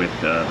oriented with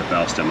the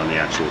valve stem on the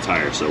actual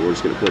tire. So we're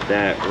just gonna put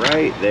that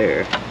right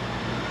there,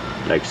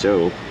 like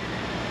so.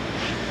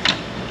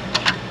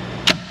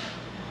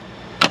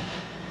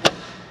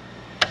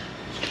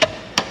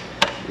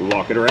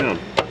 Walk it around.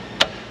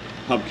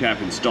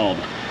 Hubcap installed.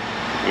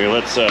 Okay,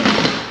 let's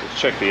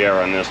check the air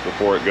on this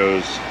before it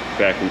goes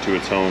back into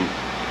its home.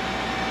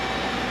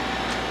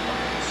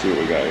 Let's see what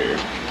we got here.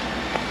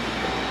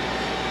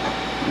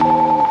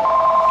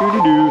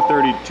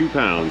 32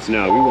 pounds.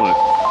 No, we want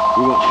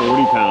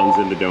 40 pounds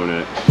in the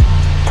donut.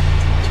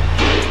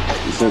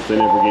 And since they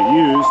never get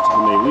used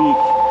and they leak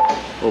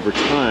over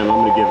time,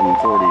 I'm gonna give them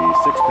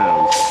 46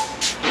 pounds.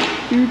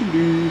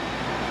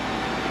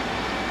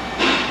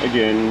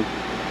 Again.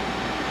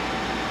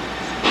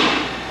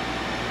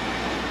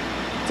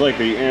 It's like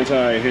the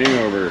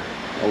anti-hangover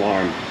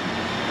alarm.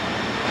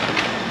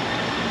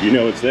 You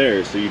know it's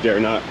there, so you dare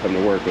not come to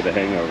work with a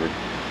hangover.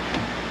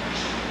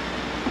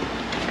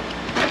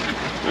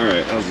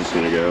 Alright, how's this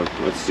gonna go?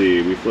 Let's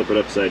see, we flip it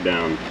upside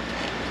down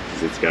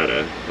because it's got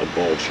a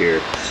bulge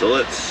here. So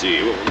let's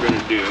see what we're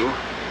gonna do.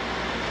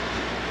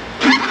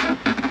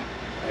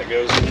 That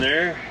goes in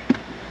there.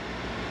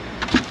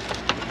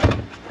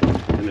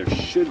 And there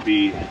should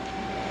be,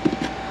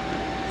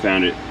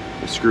 found it,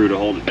 a screw to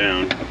hold it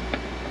down.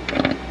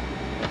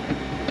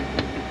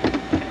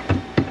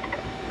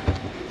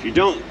 If you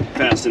don't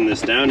fasten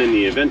this down, in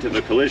the event of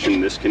a collision,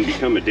 this can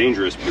become a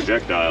dangerous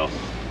projectile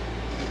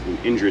and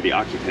injure the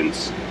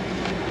occupants.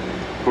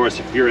 Of course,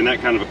 if you're in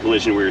that kind of a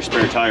collision where your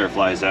spare tire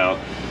flies out,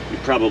 you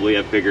probably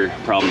have bigger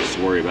problems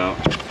to worry about,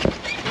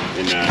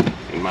 in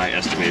my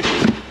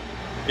estimation.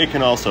 It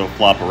can also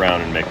flop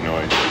around and make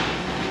noise.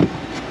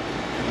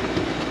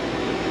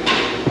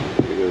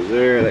 That goes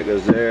there, that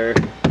goes there.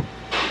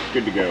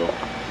 Good to go.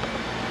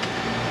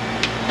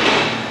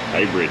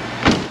 Hybrid.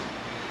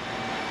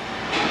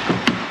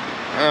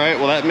 All right,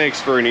 well that makes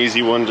for an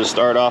easy one to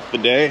start off the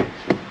day.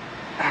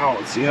 Ow,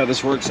 let's see how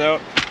this works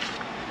out.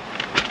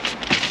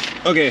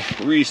 Okay,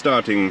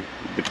 restarting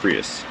the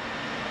Prius.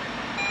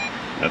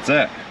 That's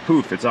it.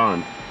 Poof, it's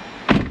on.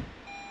 Let's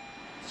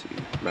see,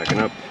 backing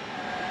up.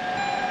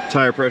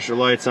 Tire pressure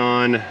lights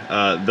on.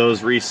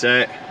 Those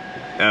reset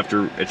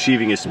after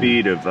achieving a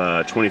speed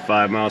of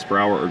 25 miles per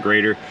hour or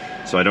greater,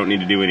 so I don't need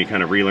to do any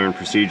kind of relearn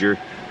procedure.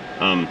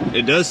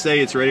 It does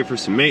say it's ready for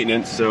some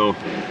maintenance, so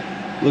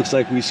looks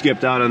like we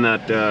skipped out on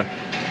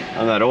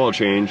that oil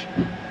change,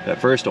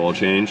 that first oil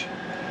change.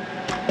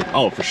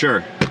 Oh, for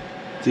sure.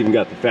 It's even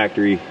got the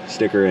factory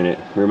sticker in it,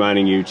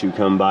 reminding you to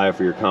come by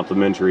for your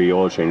complimentary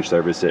oil change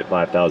service at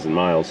 5,000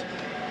 miles.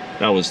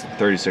 That was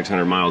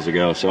 3,600 miles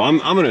ago, so I'm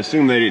gonna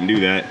assume they didn't do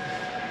that.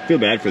 Feel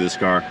bad for this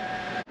car.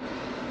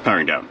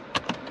 Powering down.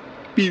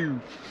 Pew.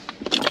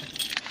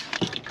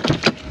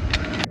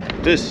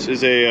 This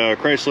is a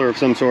Chrysler of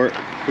some sort.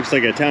 Looks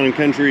like a town and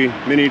country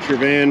miniature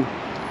van.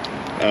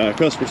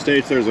 Customer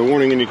states there's a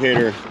warning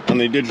indicator on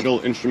the digital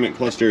instrument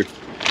cluster,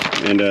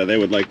 and they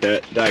would like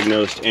that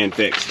diagnosed and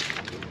fixed.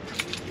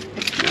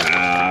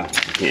 Nah,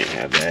 can't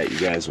have that. You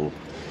guys will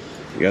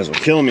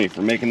kill me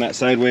for making that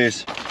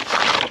sideways.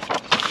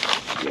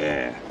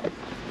 Yeah.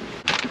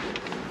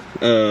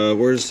 How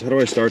do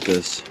I start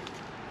this?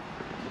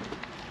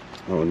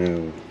 Oh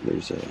no,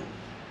 there's it's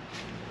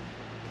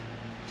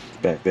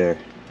back there.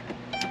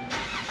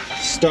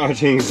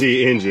 Starting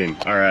the engine.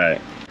 All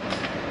right.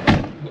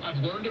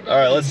 All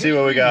right, let's see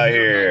what we got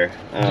here.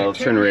 Let's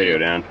turn the radio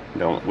down. We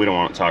don't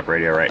want to talk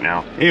radio right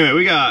now. Anyway,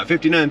 we got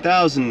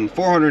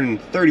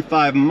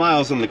 59,435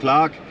 miles on the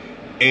clock,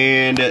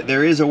 and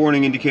there is a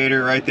warning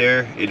indicator right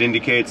there. It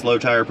indicates low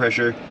tire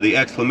pressure. The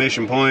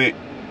exclamation point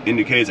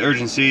indicates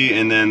urgency,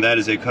 and then that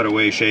is a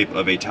cutaway shape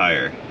of a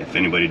tire, if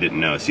anybody didn't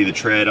know. See the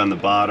tread on the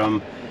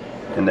bottom,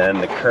 and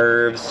then the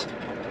curves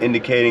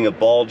indicating a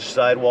bulged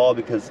sidewall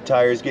because the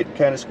tire's getting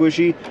kind of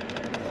squishy.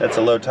 That's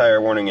a low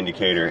tire warning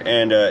indicator.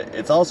 And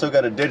it's also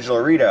got a digital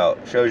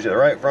readout. Shows you the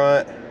right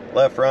front,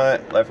 left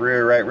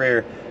rear, right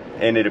rear.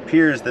 And it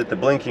appears that the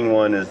blinking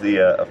one is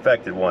the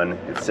affected one.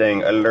 It's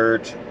saying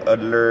alert,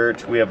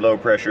 alert, we have low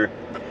pressure.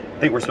 I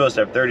think we're supposed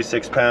to have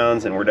 36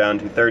 pounds and we're down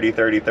to 30,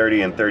 30,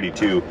 30, and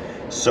 32.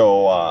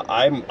 So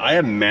I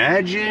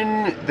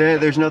imagine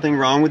that there's nothing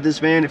wrong with this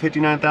van at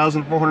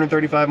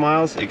 59,435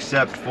 miles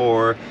except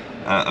for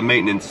a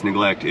maintenance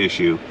neglect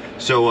issue.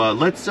 So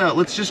let's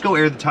just go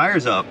air the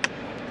tires up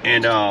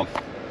and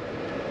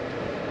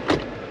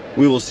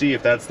we will see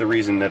if that's the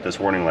reason that this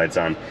warning light's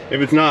on.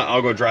 If it's not,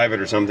 I'll go drive it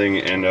or something,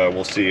 and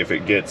we'll see if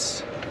it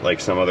gets like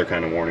some other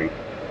kind of warning.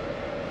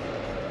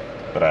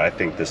 But I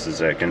think this is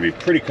gonna be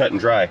pretty cut and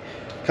dry,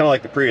 kind of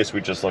like the Prius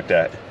we just looked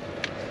at.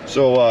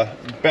 So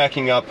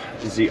backing up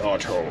the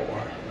auto.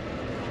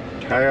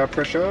 Tire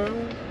pressure.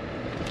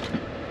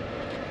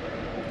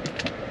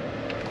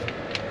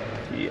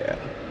 Yeah.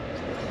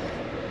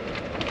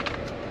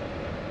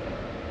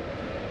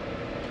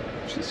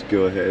 Just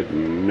go ahead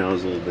and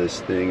nuzzle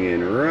this thing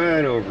in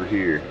right over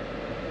here.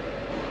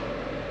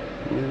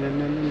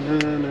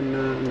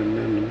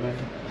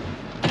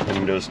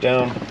 Windows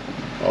down,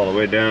 all the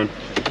way down,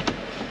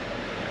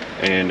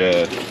 and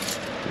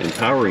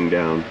powering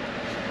down.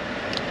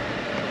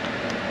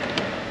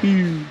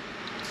 You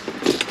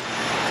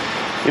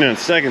know, on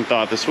second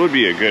thought, this would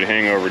be a good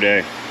hangover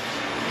day.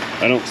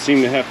 I don't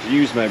seem to have to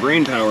use my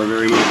brain power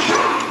very much.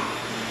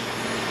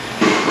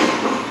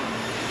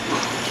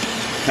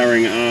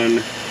 Powering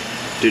on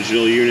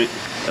digital unit.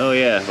 Oh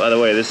yeah, by the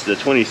way, this is the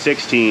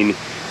 2016,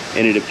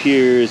 and it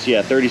appears,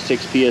 yeah,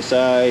 36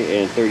 PSI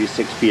and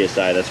 36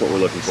 PSI. That's what we're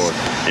looking for.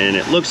 And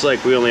it looks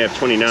like we only have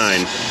 29.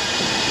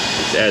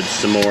 Let's add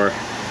some more.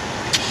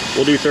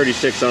 We'll do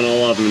 36 on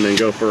all of them and then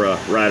go for a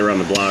ride around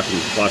the block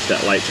and watch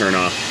that light turn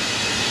off.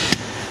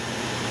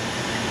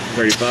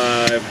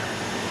 35.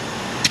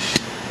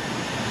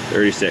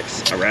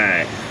 36. All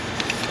right.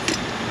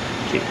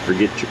 Can't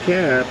forget your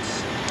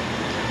caps.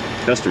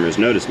 Customers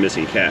notice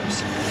missing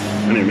caps.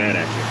 And they're mad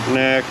at you.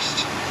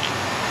 Next.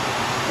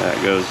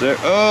 That goes there.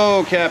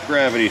 Oh, cap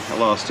gravity. I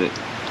lost it.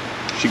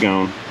 She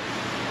gone.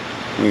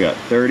 We got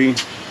 30.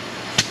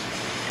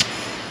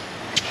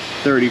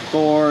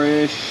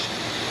 34-ish.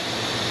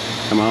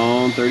 Come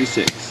on,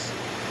 36.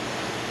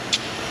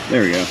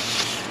 There we go.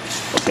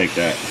 I'll take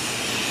that.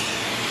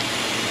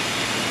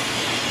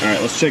 All right,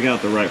 let's check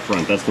out the right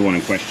front. That's the one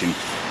in question.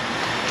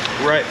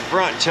 Right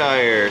front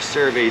tire,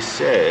 survey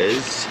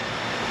says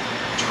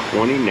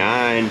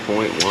 29.1.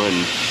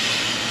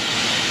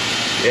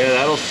 Yeah,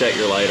 that'll set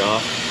your light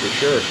off for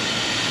sure.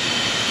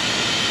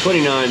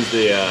 29's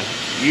the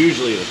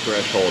usually the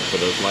threshold for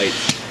those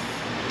lights.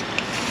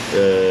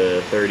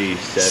 37,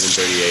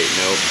 38,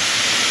 nope.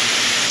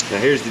 Now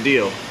here's the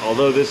deal.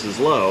 Although this is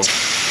low,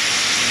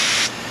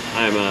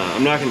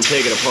 I'm not going to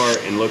take it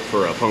apart and look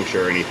for a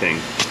puncture or anything,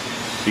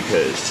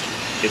 because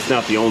it's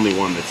not the only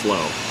one that's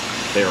low.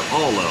 They're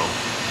all low.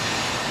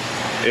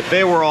 If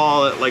they were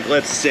all at, like,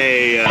 let's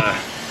say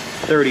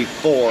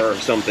 34 or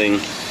something,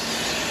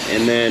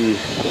 and then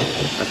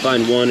I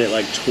find one at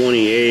like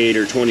 28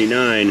 or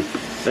 29,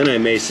 then I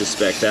may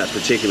suspect that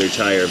particular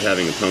tire of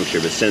having a puncture.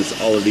 But since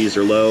all of these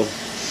are low,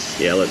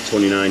 yeah, look,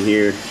 29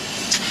 here,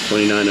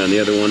 29 on the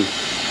other one,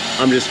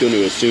 I'm just going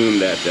to assume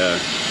that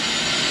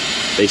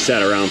they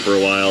sat around for a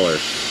while or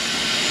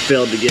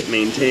failed to get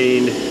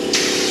maintained,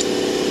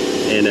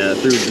 and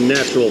through the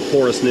natural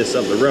porousness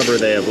of the rubber,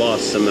 they have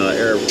lost some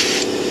air,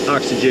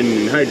 oxygen,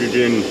 and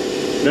hydrogen,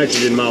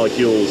 nitrogen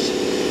molecules,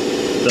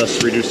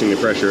 thus reducing the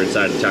pressure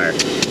inside the tire.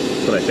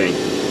 That's what I think.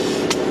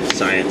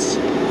 Science.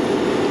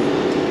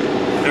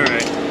 All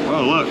right.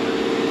 Oh, look,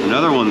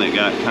 another one that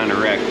got kind of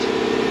wrecked.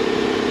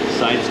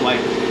 Side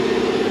swipe.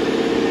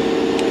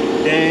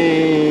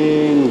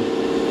 Dang.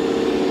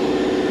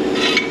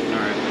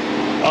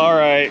 All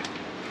right.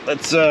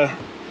 Let's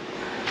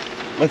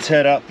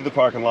head out through the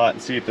parking lot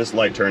and see if this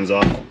light turns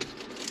off.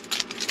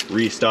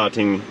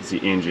 Restarting the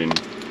engine.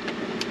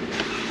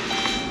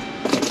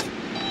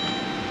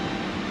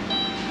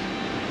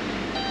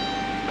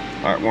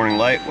 All right, warning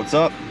light, what's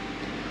up?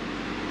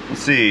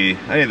 Let's see.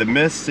 Hey, the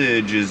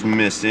message is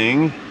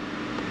missing.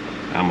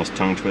 I almost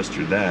tongue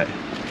twisted that.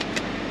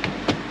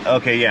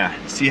 Okay, yeah.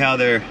 See how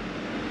they're,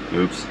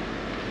 oops.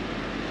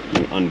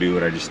 Let me undo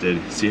what I just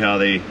did. See how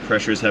the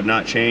pressures have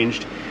not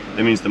changed?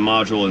 That means the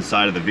module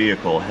inside of the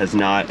vehicle has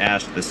not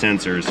asked the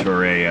sensors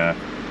for a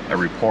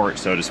report,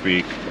 so to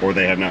speak, or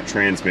they have not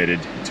transmitted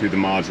to the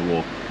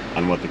module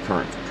on what the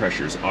current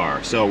pressures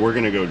are. So we're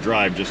gonna go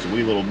drive just a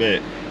wee little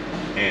bit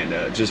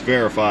and just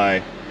verify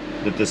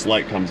that this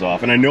light comes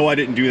off. And I know I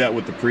didn't do that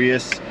with the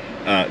Prius.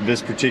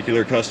 This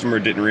particular customer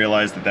didn't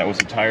realize that that was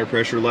a tire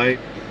pressure light.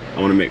 I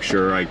want to make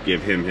sure I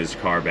give him his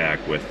car back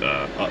with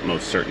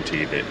utmost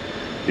certainty that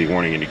the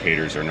warning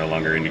indicators are no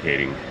longer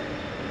indicating.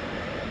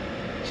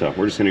 So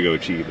we're just going to go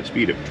achieve a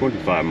speed of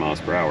 25 miles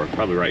per hour,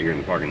 probably right here in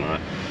the parking lot.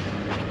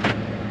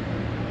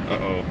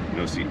 Uh-oh,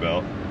 no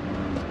seatbelt.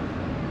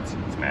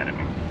 It's mad at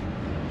me.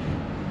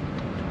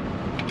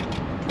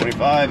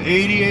 25,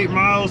 88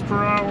 miles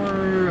per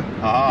hour.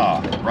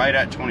 Ah, right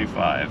at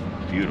 25.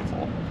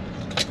 Beautiful.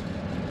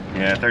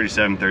 Yeah,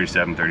 37,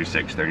 37,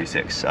 36,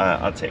 36.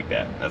 I'll take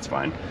that. That's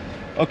fine.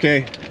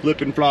 Okay,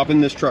 flipping, flopping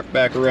this truck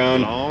back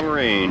around. Long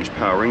range,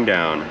 powering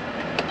down.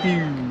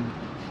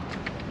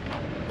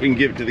 We can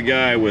give it to the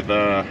guy with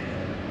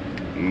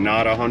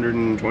not a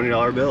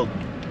 $120 bill.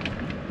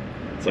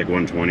 It's like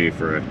 $120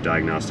 for a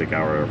diagnostic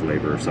hour of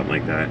labor or something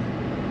like that.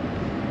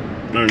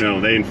 I don't know,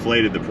 they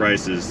inflated the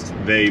prices,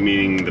 they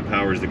meaning the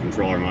powers that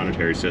control our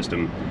monetary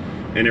system,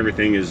 and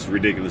everything is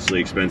ridiculously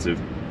expensive.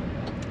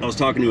 I was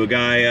talking to a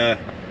guy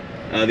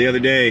the other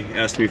day,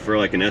 asked me for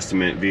like an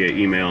estimate via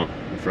email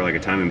for like a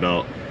timing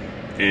belt,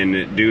 and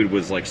the dude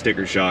was like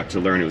sticker shocked to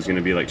learn it was going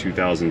to be like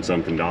 $2,000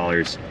 something,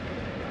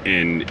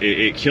 and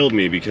it killed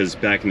me, because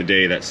back in the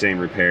day that same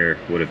repair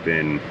would have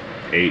been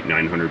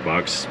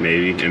 $800-900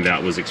 maybe, and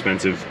that was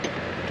expensive.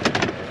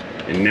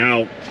 And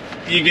now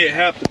you get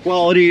half the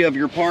quality of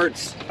your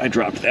parts. I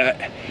dropped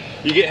that.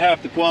 You get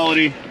half the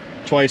quality,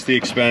 twice the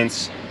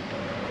expense.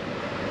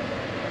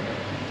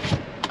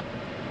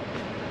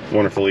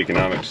 Wonderful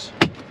economics.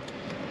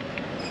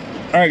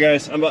 All right,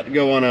 guys, I'm about to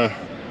go on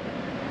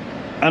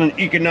an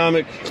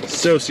economic,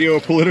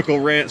 socio-political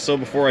rant. So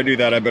before I do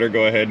that, I better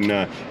go ahead and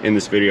end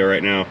this video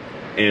right now.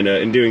 And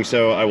in doing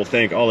so, I will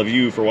thank all of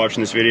you for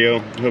watching this video.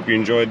 I hope you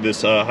enjoyed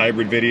this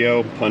hybrid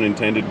video, pun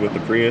intended, with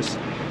the Prius.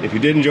 If you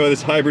did enjoy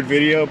this hybrid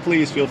video,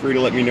 please feel free to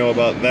let me know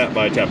about that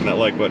by tapping that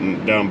like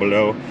button down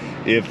below.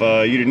 If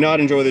you did not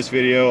enjoy this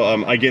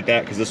video, I get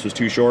that, because this was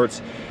 2 shorts.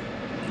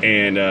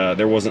 And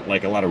there wasn't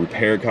like a lot of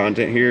repair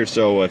content here.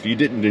 So if you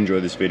didn't enjoy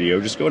this video,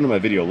 just go into my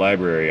video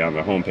library on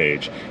the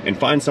homepage and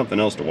find something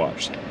else to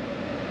watch.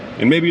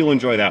 And maybe you'll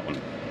enjoy that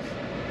one.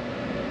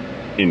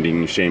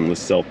 Ending shameless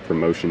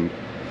self-promotion.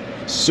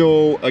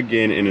 So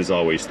again, and as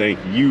always, thank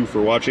you for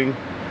watching.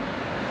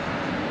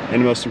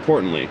 And most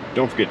importantly,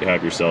 don't forget to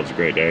have yourselves a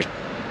great day.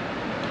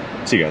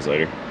 See you guys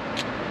later.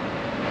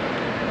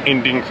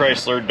 Ending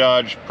Chrysler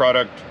Dodge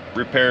product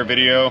repair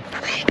video.